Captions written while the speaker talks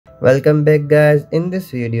Welcome back guys. In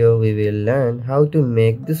this video we will learn how to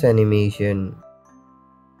make this animation.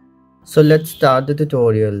 So let's start the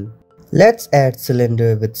tutorial. Let's add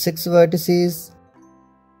cylinder with 6 vertices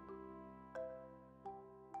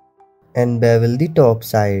and bevel the top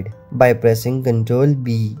side by pressing Ctrl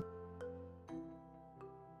B.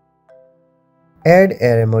 Add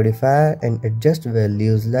area modifier and adjust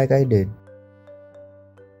values like I did.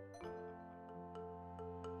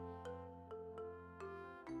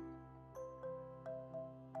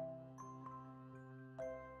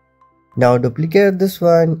 Now duplicate this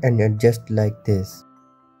one and adjust like this.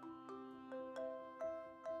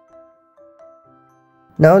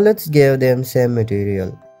 Now let's give them same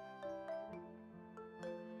material.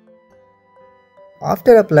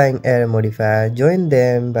 After applying area modifier, join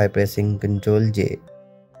them by pressing Ctrl J.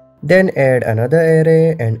 Then add another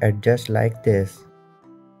array and adjust like this.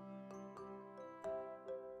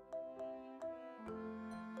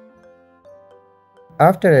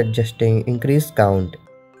 After adjusting, increase count.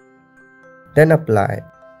 Then apply.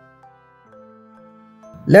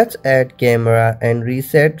 Let's add camera and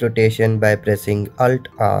reset rotation by pressing Alt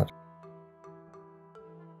R.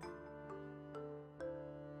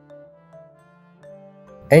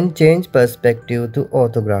 And change perspective to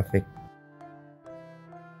orthographic.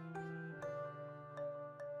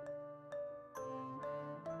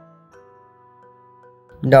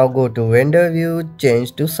 Now go to render view,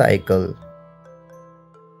 change to cycle.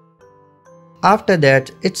 After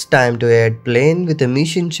that, it's time to add plane with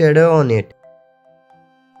emission shadow on it.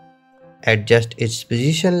 Adjust its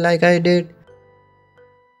position like I did.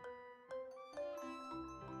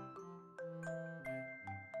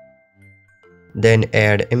 Then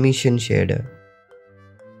add emission shader.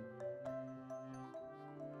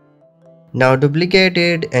 Now duplicate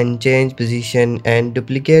it and change position and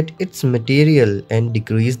duplicate its material and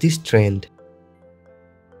decrease the strength.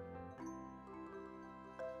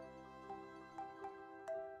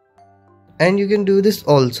 And you can do this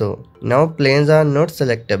also. Now planes are not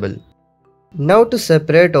selectable. Now to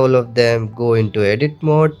separate all of them, go into edit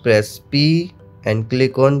mode, press P and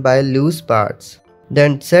click on by loose parts.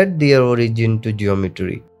 Then set their origin to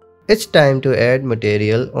geometry. It's time to add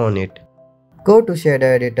material on it. Go to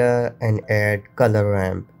shader editor and add color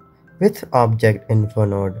ramp with object info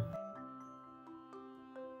node.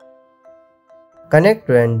 Connect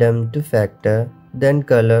random to factor, then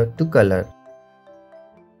color to color.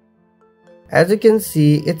 As you can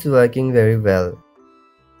see, it's working very well.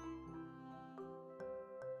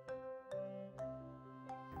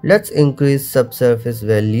 Let's increase subsurface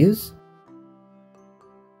values.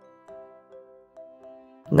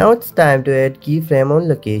 Now it's time to add keyframe on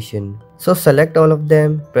location. So select all of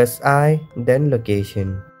them, press I, then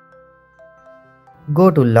location.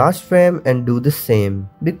 Go to last frame and do the same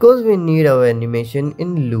because we need our animation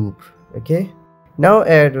in loop. Okay. Now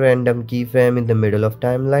add random keyframe in the middle of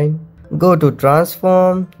timeline. Go to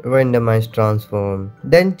transform, randomize transform,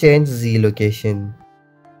 then change Z location.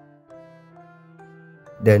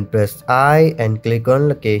 Then press I and click on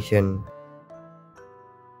location.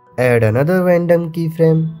 Add another random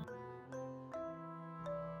keyframe.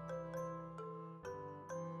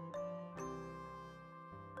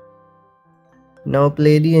 Now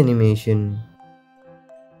play the animation.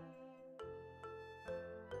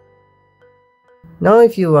 Now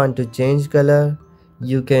if you want to change color,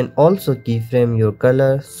 you can also keyframe your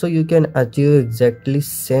color so you can achieve exactly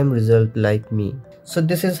same result like me. So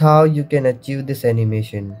this is how you can achieve this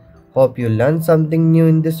animation. Hope you learned something new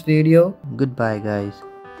in this video. Goodbye guys.